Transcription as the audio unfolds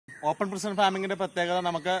Open prison ഫാമിങ്ങിന്റെ പ്രത്യേകത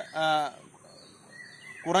നമുക്ക്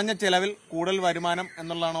കുറഞ്ഞ ചെലവിൽ കൂടുതൽ വരുമാനം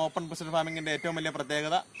എന്നുള്ളതാണ് ഓപ്പൺ പ്രിസൺ ഫാമിങ്ങിന്റെ ഏറ്റവും വലിയ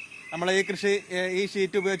പ്രത്യേകത. നമ്മൾ ഈ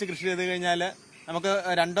ഷീറ്റ് ഉപയോഗിച്ച് കൃഷി ചെയ്ത് കഴിഞ്ഞാൽ നമുക്ക്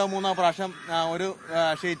 2-3 പ്രാവശ്യം ഒരു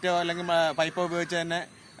ഷീറ്റോ അല്ലെങ്കിൽ പൈപ്പോ ഉപയോഗിച്ച് തന്നെ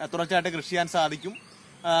തുടർച്ചയായിട്ട് കൃഷി ചെയ്യാൻ സാധിക്കും.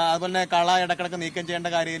 അതുപോലെ തന്നെ കള ഇടക്കിടക്ക് നീക്കം ചെയ്യേണ്ട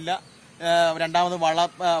കാര്യമില്ല. രണ്ടാമത്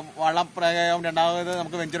വളം പ്രയോഗം, രണ്ടാമത്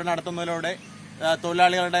നമുക്ക് വെഞ്ചുറി നടത്തുന്നതിലൂടെ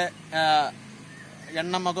തൊഴിലാളികളുടെ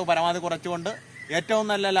എണ്ണം നമുക്ക് പരമാവധി കുറച്ചുകൊണ്ട് ഏറ്റവും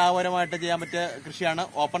നല്ല ലാഭകരമായിട്ട് ചെയ്യാൻ പറ്റിയ കൃഷിയാണ്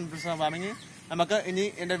ഓപ്പൺ പ്രിസൺ ഫാമിംഗ്. നമുക്ക് ഇനി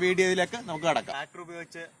എന്റെ വീഡിയോയിലേക്ക് നമുക്ക് കടക്കാം. ട്രാക്ടർ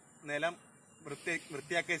ഉപയോഗിച്ച് നിലം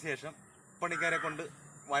വൃത്തിയാക്കിയ ശേഷം പണിക്കാരെ കൊണ്ട്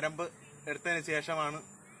വരമ്പ് എടുത്തതിന് ശേഷമാണ്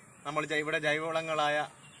നമ്മൾ ഇവിടെ ജൈവവളങ്ങളായ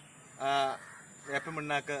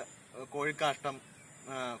വേപ്പമിണ്ണാക്ക്, കോഴിക്കാഷ്ടം,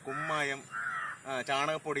 കുമ്മായം,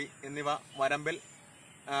 ചാണകപ്പൊടി എന്നിവ വരമ്പിൽ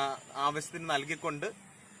ആവശ്യത്തിന് നൽകിക്കൊണ്ട്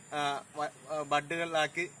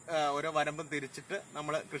ബഡുകളിലാക്കി ഓരോ വരമ്പും തിരിച്ചിട്ട്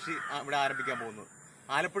നമ്മൾ കൃഷി ഇവിടെ ആരംഭിക്കാൻ പോകുന്നത്.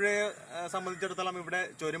 ആലപ്പുഴയെ സംബന്ധിച്ചിടത്തോളം ഇവിടെ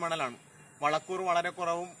ചൊരിമണലാണ്. വളക്കൂറ് വളരെ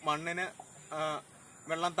കുറവും മണ്ണിന്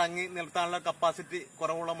വെള്ളം തങ്ങി നിർത്താനുള്ള കപ്പാസിറ്റി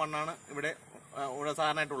കുറവുള്ള മണ്ണാണ് ഇവിടെ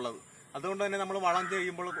സാധാരണയായിട്ടുള്ളത്. അതുകൊണ്ട് തന്നെ നമ്മൾ വളം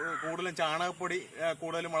ചെയ്യുമ്പോൾ കൂടുതലും ചാണകപ്പൊടി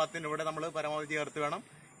കൂടുതലും വളത്തിന് ഇവിടെ നമ്മൾ പരമാവധി ചേർത്ത് വേണം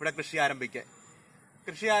ഇവിടെ കൃഷി ആരംഭിക്കാൻ.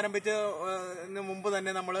 കൃഷി ആരംഭിച്ചതിന് മുമ്പ്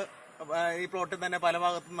തന്നെ നമ്മൾ ഈ പ്ലോട്ടിൽ തന്നെ പല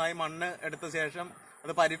ഭാഗത്തു നിന്നായി മണ്ണ് എടുത്ത ശേഷം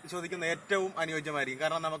അത് പരിശോധിക്കുന്ന ഏറ്റവും അനുയോജ്യമായിരിക്കും.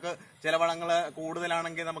 കാരണം നമുക്ക് ചില വളങ്ങൾ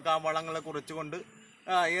കൂടുതലാണെങ്കിൽ നമുക്ക് ആ വളങ്ങൾ കുറച്ചുകൊണ്ട്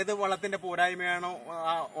ഏത് വളത്തിന്റെ പോരായ്മയാണോ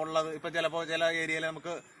ഉള്ളത്, ഇപ്പൊ ചിലപ്പോൾ ചില ഏരിയയിൽ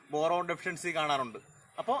നമുക്ക് ബോറോൺ ഡെഫിഷ്യൻസി കാണാറുണ്ട്.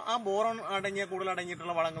 അപ്പോൾ ആ ബോറോൺ കൂടുതൽ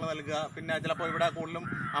അടങ്ങിയിട്ടുള്ള വളങ്ങൾ നൽകുക. പിന്നെ ചിലപ്പോൾ ഇവിടെ കൂടുതലും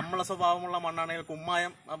അമ്ല സ്വഭാവമുള്ള മണ്ണാണെങ്കിൽ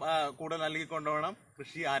കുമ്മായം കൂടുതൽ നൽകിക്കൊണ്ട് വേണം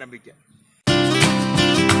കൃഷി ആരംഭിക്കാൻ.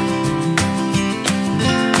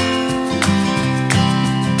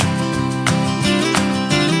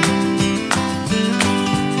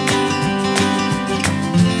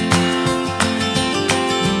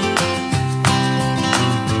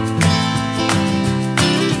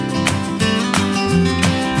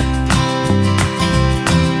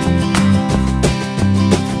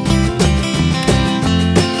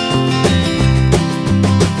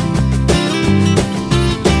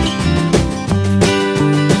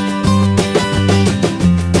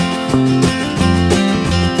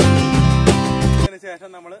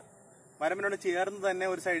 നമ്മൾ വരമ്പിനോട് ചേർന്ന് തന്നെ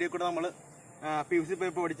ഒരു സൈഡിൽ കൂടെ നമ്മൾ PVC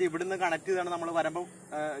പൈപ്പ് ഓടിച്ച് ഇവിടുന്ന് കണക്ട് ചെയ്താണ് നമ്മൾ വരമ്പ്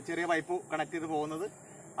ചെറിയ പൈപ്പ് കണക്ട് ചെയ്ത് പോകുന്നത്.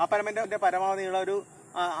 ആ പരമ്പിന്റെ പരമാവധി ഉള്ള ഒരു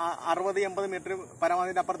 60-80 മീറ്റർ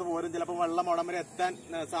പരമാവധിന്റെ അപ്പുറത്ത് പോരും. ചിലപ്പോൾ വെള്ളം അവിടം വരെ എത്താൻ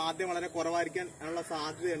സാധ്യത വളരെ കുറവായിരിക്കാൻ ഉള്ള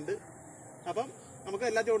സാധ്യതയുണ്ട്. അപ്പം നമുക്ക്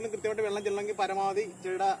എല്ലാ ചുവട്ടിലും കൃത്യമായിട്ട് വെള്ളം ചെല്ലണമെങ്കിൽ പരമാവധി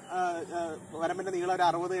ചെടിയുടെ വരമ്പിന്റെ നീളം ഒരു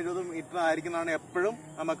 60-70 മീറ്റർ ആയിരിക്കുന്നതാണ് എപ്പോഴും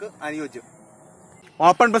നമുക്ക് അനുയോജ്യം.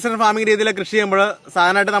 ഓപ്പൺ പ്രിസൺ ഫാമിംഗ് രീതിയിൽ കൃഷി ചെയ്യുമ്പോൾ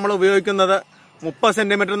സാധാരണയായിട്ട് നമ്മൾ ഉപയോഗിക്കുന്നത് 30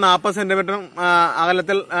 സെന്റിമീറ്ററും 40 സെന്റിമീറ്ററും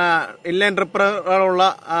അകലത്തിൽ ഇൻലൈൻ ഡ്രിപ്പറുകളുള്ള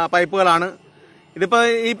പൈപ്പുകളാണ്. ഇതിപ്പോ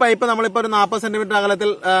ഈ പൈപ്പ് നമ്മളിപ്പോ ഒരു 40 സെന്റിമീറ്റർ അകലത്തിൽ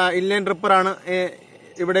ഇൻലൈൻ ഡ്രിപ്പറാണ്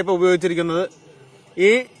ഇവിടെ ഇപ്പോൾ ഉപയോഗിച്ചിരിക്കുന്നത്. ഈ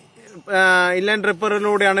ഇൻലൈൻ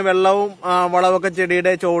ഡ്രിപ്പറിലൂടെയാണ് വെള്ളവും വളമൊക്കെ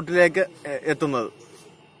ചെടിയുടെ ചോട്ടിലേക്ക് എത്തുന്നത്.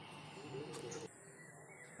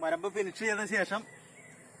 വരമ്പ് ഫിനിഷ് ചെയ്ത ശേഷം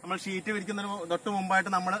നമ്മൾ ഷീറ്റ് വിരിക്കുന്നതിന് തൊട്ട്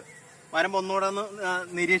മുമ്പായിട്ട് നമ്മൾ വരമ്പ് ഒന്നുകൂടെ ഒന്ന്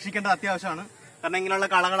നിരീക്ഷിക്കേണ്ടത് അത്യാവശ്യമാണ്. കാരണം ഇങ്ങനെയുള്ള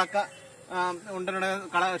കളകളൊക്കെ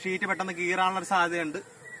ഷീറ്റ് പെട്ടെന്ന് കീറാനുള്ള ഒരു സാധ്യതയുണ്ട്.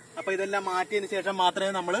 അപ്പൊ ഇതെല്ലാം മാറ്റിയതിനു ശേഷം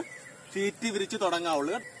മാത്രമേ നമ്മൾ ഷീറ്റ് വിരിച്ച്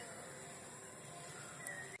തുടങ്ങാവുള്ളൂ.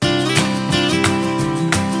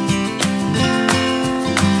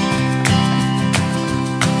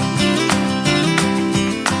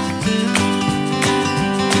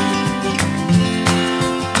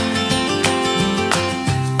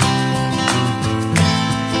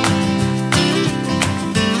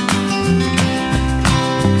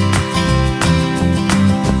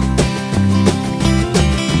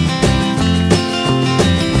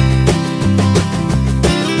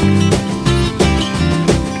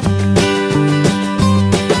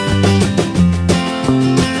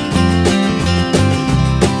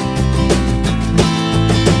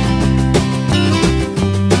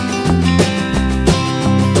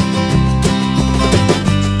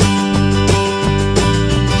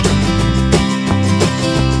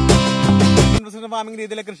 ഫാമിംഗ്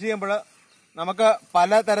രീതിയിൽ കൃഷി ചെയ്യുമ്പോൾ നമുക്ക്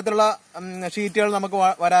പല തരത്തിലുള്ള ഷീറ്റുകൾ നമുക്ക്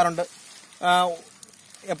വരാറുണ്ട്.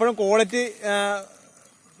 എപ്പോഴും ക്വാളിറ്റി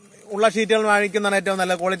ഉള്ള ഷീറ്റുകൾ വാങ്ങിക്കുന്നതാണ് ഏറ്റവും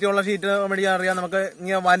നല്ലത്. ക്വാളിറ്റി ഉള്ള ഷീറ്റ് മേടിക്കാൻ അറിയാം. നമുക്ക്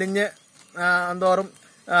ഇങ്ങനെ വലിഞ്ഞ് എന്തോറും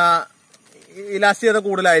ഇലാസ്റ്റികത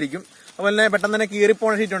കൂടുതലായിരിക്കും. അതുപോലെ തന്നെ പെട്ടെന്ന് തന്നെ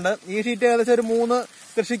കീറിപ്പോണ ഷീറ്റുണ്ട്. ഈ ഷീറ്റ് ഏകദേശം ഒരു 3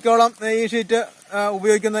 കൃഷിക്കോളം ഈ ഷീറ്റ്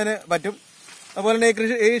ഉപയോഗിക്കുന്നതിന് പറ്റും. അതുപോലെ തന്നെ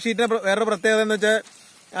ഈ ഷീറ്റിന് വേറൊരു പ്രത്യേകത എന്ന് വെച്ചാൽ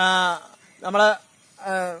നമ്മളെ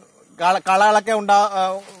കളകളൊക്കെ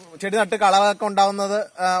ചെടി നട്ട് കളകളൊക്കെ ഉണ്ടാവുന്നത്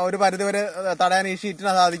ഒരു പരിധിവരെ തടയാൻ ഈ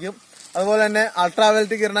ഷീറ്റിന് സാധിക്കും. അതുപോലെ തന്നെ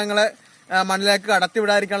അൾട്രാവയലറ്റ് കിരണങ്ങളെ മണ്ണിലേക്ക്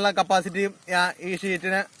കടത്തിവിടാതിരിക്കാനുള്ള കപ്പാസിറ്റിയും ഈ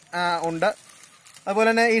ഷീറ്റിന് ഉണ്ട്. അതുപോലെ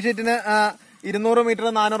തന്നെ ഈ ഷീറ്റിന് 200 മീറ്റർ,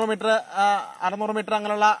 400 മീറ്റർ, 600 മീറ്റർ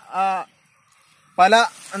അങ്ങനെയുള്ള പല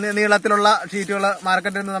നീളത്തിലുള്ള ഷീറ്റുകൾ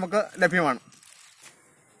മാർക്കറ്റിൽ നിന്ന് നമുക്ക് ലഭ്യമാണ്.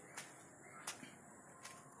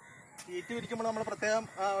 ഷീറ്റ് വിരിക്കുമ്പോൾ നമ്മൾ പ്രത്യേകം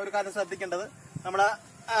ഒരു കാര്യം ശ്രദ്ധിക്കേണ്ടത്, നമ്മുടെ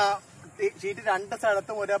ഷീറ്റ് രണ്ട്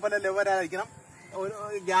സ്ഥലത്തും ഒരേപോലെ ലെവലായിരിക്കണം.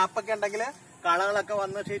 ഒരു ഗ്യാപ്പൊക്കെ ഉണ്ടെങ്കിൽ കളകളൊക്കെ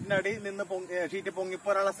വന്ന് ഷീറ്റിന്റെ അടിയിൽ നിന്ന് ഷീറ്റ്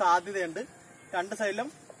പൊങ്ങിപ്പോരാനുള്ള സാധ്യതയുണ്ട്. രണ്ട് സൈഡിലും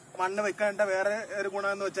മണ്ണ് വെക്കേണ്ട വേറെ ഒരു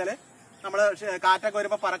ഗുണമെന്ന് വെച്ചാൽ നമ്മൾ കാറ്റൊക്കെ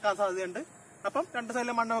വരുമ്പോൾ പറക്കാൻ സാധ്യതയുണ്ട്. അപ്പം രണ്ട്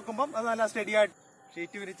സൈഡിലും മണ്ണ് വെക്കുമ്പോൾ അത് നല്ല സ്റ്റഡി ആയിട്ട്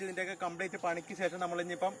ഷീറ്റ് വിരിച്ചതിന്റെയൊക്കെ കംപ്ലീറ്റ് പണിക്ക് ശേഷം നമ്മൾ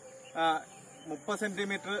ഇനിയിപ്പം 30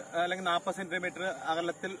 സെന്റിമീറ്റർ അല്ലെങ്കിൽ 40 സെന്റിമീറ്റർ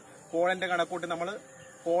അകലത്തിൽ ഹോളിന്റെ കണക്കൂട്ടി നമ്മൾ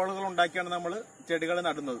ഹോളുകൾ ഉണ്ടാക്കിയാണ് നമ്മൾ ചെടികൾ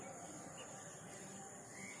നടുന്നത്.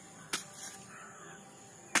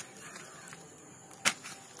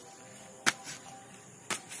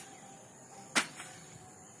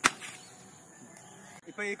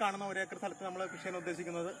 ഇപ്പൊ ഈ കാണുന്ന 1 ഏക്കർ സ്ഥലത്ത് നമ്മൾ കൃഷി ചെയ്യാൻ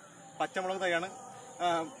ഉദ്ദേശിക്കുന്നത് പച്ചമുളക് തൈയാണ്.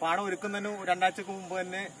 പാടം ഒരുക്കുന്നതിന് 2 ആഴ്ചക്ക് മുമ്പ്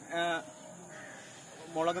തന്നെ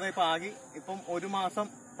മുളക് തൈ പാകി ഇപ്പം 1 മാസം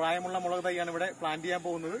പ്രായമുള്ള മുളക് തൈയാണ് ഇവിടെ പ്ലാന്റ് ചെയ്യാൻ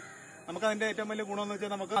പോകുന്നത്. നമുക്ക് അതിന്റെ ഏറ്റവും വലിയ ഗുണമെന്ന്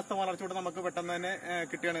വെച്ചാൽ നമുക്ക് ഹസ്ത വളർച്ചയോടെ നമുക്ക് പെട്ടെന്ന് തന്നെ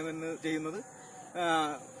കിട്ടുകയാണ് ഇതിന് ചെയ്യുന്നത്.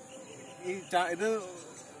 ഇത്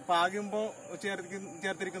പാകുമ്പോൾ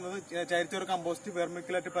ചേർത്തിരിക്കുന്നത് ചരിച്ചോറ് കമ്പോസ്റ്റ്,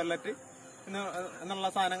 വെർമിക്കുലേറ്റ്, പെല്ലറ്റ് എന്നുള്ള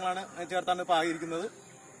സാധനങ്ങളാണ് ചേർത്താണ് പാകിയിരിക്കുന്നത്.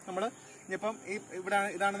 നമ്മൾ ഇനിയിപ്പം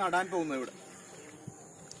ഇതാണ് നടാൻ പോകുന്നത്. ഇവിടെ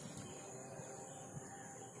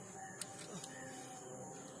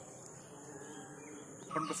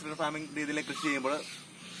ഓപ്പൺ പ്രസിഡന്റ് ഫാമിംഗ് രീതിയിൽ കൃഷി ചെയ്യുമ്പോൾ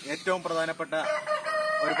ഏറ്റവും പ്രധാനപ്പെട്ട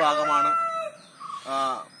ഒരു ഭാഗമാണ്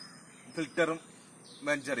ഫിൽറ്ററും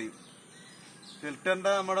വെഞ്ചറിയും.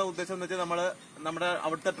 ഫിൽറ്ററിന്റെ നമ്മുടെ ഉദ്ദേശം എന്ന് വെച്ചാൽ നമ്മുടെ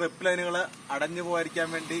അവിടുത്തെ ട്രിപ്പ് ലൈനുകൾ അടഞ്ഞു പോകാതിരിക്കാൻ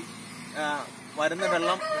വേണ്ടി വരുന്ന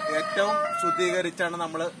വെള്ളം ഏറ്റവും ശുദ്ധീകരിച്ചാണ്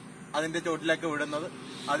നമ്മൾ അതിന്റെ ചോട്ടിലേക്ക് വിടുന്നത്.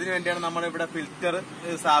 അതിനുവേണ്ടിയാണ് നമ്മൾ ഇവിടെ ഫിൽറ്റർ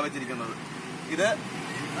സ്ഥാപിച്ചിരിക്കുന്നത്. ഇത്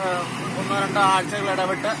 1-2 ആഴ്ചകൾ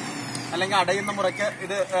ഇടവിട്ട് അല്ലെങ്കിൽ അടയുന്ന മുറയ്ക്ക്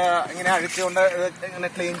ഇത് ഇങ്ങനെ അഴിച്ചുകൊണ്ട് ഇങ്ങനെ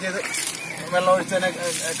ക്ലീൻ ചെയ്ത് വെള്ളം ഒഴിച്ചതിനെ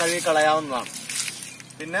കഴുകി കളയാവുന്നതാണ്.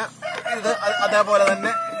 പിന്നെ ഇത് അതേപോലെ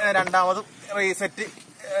തന്നെ രണ്ടാമതും റീസെറ്റ്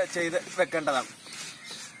ചെയ്ത് വെക്കേണ്ടതാണ്.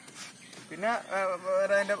 പിന്നെ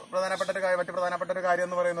അതിന്റെ മറ്റു പ്രധാനപ്പെട്ട ഒരു കാര്യം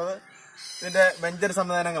എന്ന് പറയുന്നത് ഇതിന്റെ വെഞ്ചർ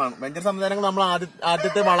സംവിധാനങ്ങളാണ്. വെഞ്ചർ സംവിധാനങ്ങൾ നമ്മൾ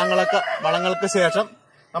ആദ്യത്തെ വളങ്ങൾക്ക് ശേഷം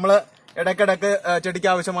നമ്മൾ ഇടയ്ക്കിടയ്ക്ക് ചെടിക്ക്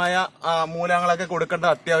ആവശ്യമായ മൂലങ്ങളൊക്കെ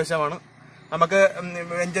കൊടുക്കേണ്ടത് അത്യാവശ്യമാണ്. നമുക്ക്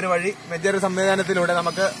വെഞ്ചർ സംവിധാനത്തിലൂടെ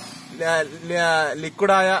നമുക്ക്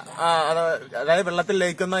ലിക്വിഡായ അതായത് വെള്ളത്തിൽ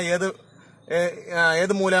ലയിക്കുന്ന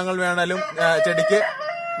ഏത് മൂലകങ്ങൾ വേണേലും ചെടിക്ക്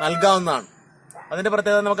നൽകാവുന്നതാണ്. അതിന്റെ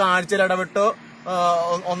പ്രത്യേകത നമുക്ക് ആഴ്ചയിൽ ഇടവിട്ടോ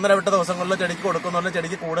 1-2 ദിവസങ്ങളിലോ ചെടിക്ക് കൊടുക്കുന്നതുകൊണ്ട്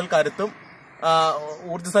ചെടിക്ക് കൂടുതൽ കരുത്തും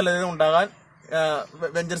ഊർജ്ജസ്വലതയും ഉണ്ടാകാൻ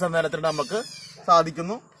വെഞ്ചർ സംവിധാനത്തിലൂടെ നമുക്ക്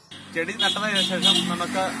സാധിക്കുന്നു. ചെടി നട്ടതിന് ശേഷം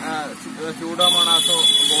നമുക്ക് സ്യൂഡോമോണാസോ,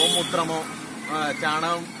 ഗോമൂത്രമോ,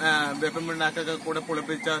 ചാണകം, വേപ്പിൻ പിണ്ണാക്കൊക്കെ കൂടെ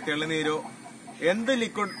പുളിപ്പിച്ച തെളിനീരോ എന്ത്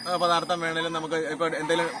ലിക്വിഡ് പദാർത്ഥം വേണേലും നമുക്ക് ഇപ്പൊ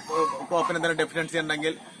എന്തെങ്കിലും ക്രോപ്പിന് എന്തെങ്കിലും ഡെഫിഷ്യൻസി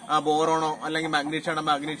ഉണ്ടെങ്കിൽ ബോറോണോ അല്ലെങ്കിൽ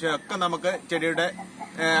മാഗ്നീഷ്യം ഒക്കെ നമുക്ക് ചെടിയുടെ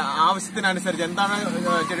ആവശ്യത്തിനനുസരിച്ച് എന്താണ്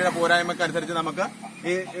ചെടിയുടെ പോരായ്മക്കനുസരിച്ച് നമുക്ക്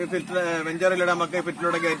ഈ വെഞ്ചറിലൂടെ നമുക്ക്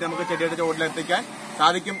ഫിൽറ്ററിലൂടെ കയറ്റി നമുക്ക് ചെടിയുടെ ചോട്ടിലെത്തിക്കാൻ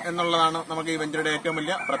സാധിക്കും എന്നുള്ളതാണ് നമുക്ക് ഈ വെഞ്ചറിയുടെ ഏറ്റവും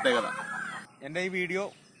വലിയ പ്രത്യേകത. എന്റെ ഈ വീഡിയോ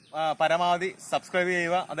പരമാവധി സബ്സ്ക്രൈബ്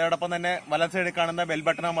ചെയ്യുക. അതോടൊപ്പം തന്നെ വലത് സൈഡിൽ കാണുന്ന ബെൽ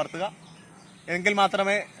ബട്ടൺ അമർത്തുക. എങ്കിൽ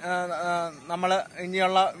മാത്രമേ നമ്മൾ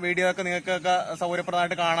ഇനിയുള്ള വീഡിയോ ഒക്കെ നിങ്ങൾക്കൊക്കെ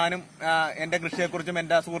സൗകര്യപ്രദമായിട്ട് കാണാനും എന്റെ കൃഷിയെക്കുറിച്ചും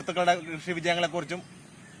എന്റെ സുഹൃത്തുക്കളുടെ കൃഷി വിജയങ്ങളെക്കുറിച്ചും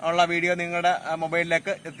ഉള്ള വീഡിയോ നിങ്ങളുടെ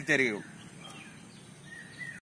മൊബൈലിലേക്ക് എത്തിച്ചേരുകയുള്ളൂ.